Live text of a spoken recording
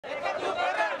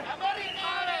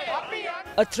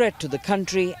A threat to the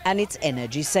country and its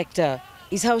energy sector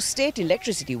is how state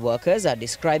electricity workers are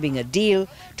describing a deal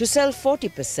to sell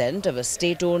 40% of a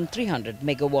state-owned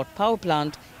 300-megawatt power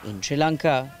plant in Sri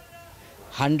Lanka.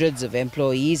 Hundreds of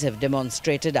employees have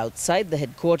demonstrated outside the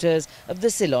headquarters of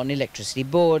the Ceylon Electricity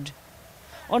Board.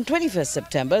 On 21st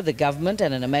September, the government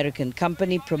and an American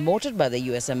company promoted by the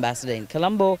US ambassador in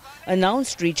Colombo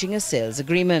announced reaching a sales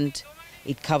agreement.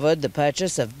 It covered the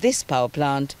purchase of this power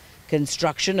plant,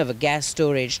 construction of a gas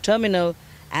storage terminal,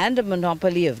 and a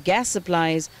monopoly of gas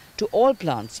supplies to all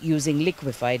plants using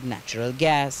liquefied natural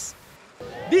gas.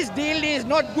 This deal is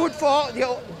not good for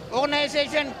the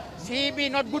organization,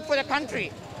 CEB, not good for the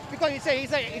country, because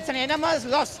it's an enormous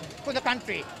loss for the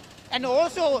country. And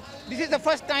also, this is the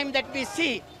first time that we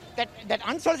see that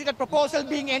unsolicited proposal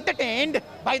being entertained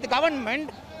by the government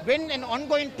when an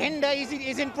ongoing tender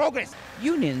is in progress.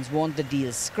 Unions want the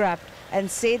deal scrapped and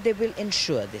say they will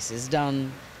ensure this is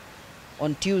done.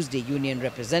 On Tuesday, union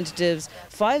representatives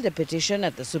filed a petition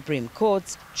at the Supreme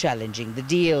Courts challenging the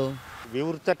deal.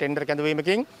 Award the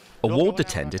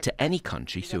tender to any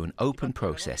country through an open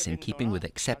process in keeping with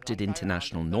accepted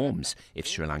international norms if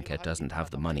Sri Lanka doesn't have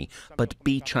the money, but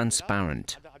be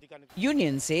transparent.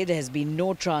 Unions say there has been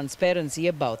no transparency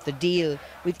about the deal,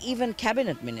 with even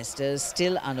cabinet ministers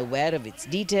still unaware of its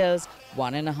details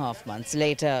 1.5 months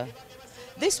later.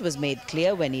 This was made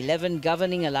clear when 11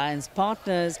 governing alliance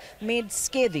partners made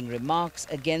scathing remarks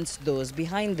against those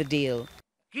behind the deal.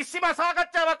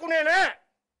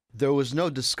 There was no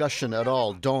discussion at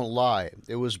all, don't lie.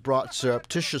 It was brought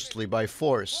surreptitiously by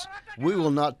force. We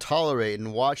will not tolerate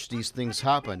and watch these things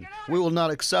happen. We will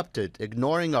not accept it,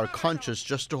 ignoring our conscience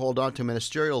just to hold on to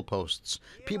ministerial posts.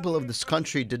 People of this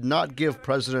country did not give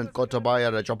President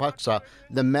Gotabaya Rajapaksa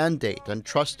the mandate and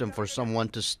trust him for someone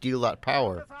to steal that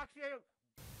power.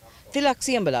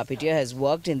 Tilaksi Ambalapitia has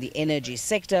worked in the energy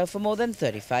sector for more than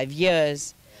 35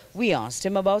 years. We asked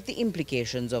him about the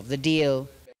implications of the deal.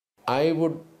 I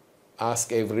would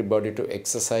ask everybody to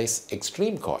exercise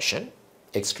extreme caution.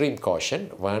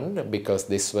 One, because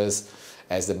this was,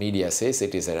 as the media says,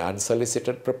 it is an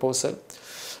unsolicited proposal.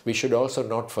 We should also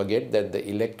not forget that the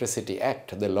Electricity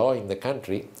Act, the law in the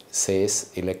country, says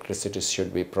electricity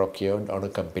should be procured on a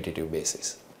competitive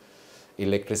basis.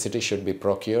 Electricity should be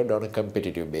procured on a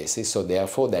competitive basis. So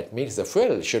therefore, that means the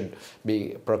fuel should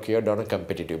be procured on a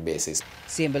competitive basis.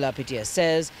 Ambalapitia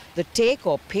says the take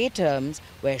or pay terms,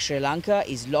 where Sri Lanka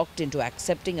is locked into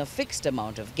accepting a fixed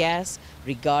amount of gas,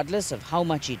 regardless of how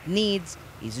much it needs,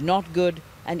 is not good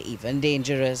and even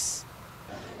dangerous.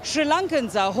 Sri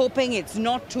Lankans are hoping it's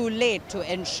not too late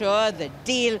to ensure the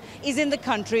deal is in the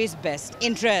country's best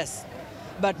interest.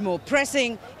 But more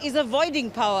pressing is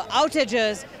avoiding power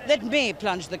outages that may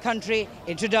plunge the country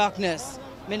into darkness.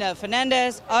 Minelle,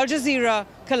 Fernandez, Jazeera,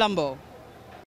 Colombo.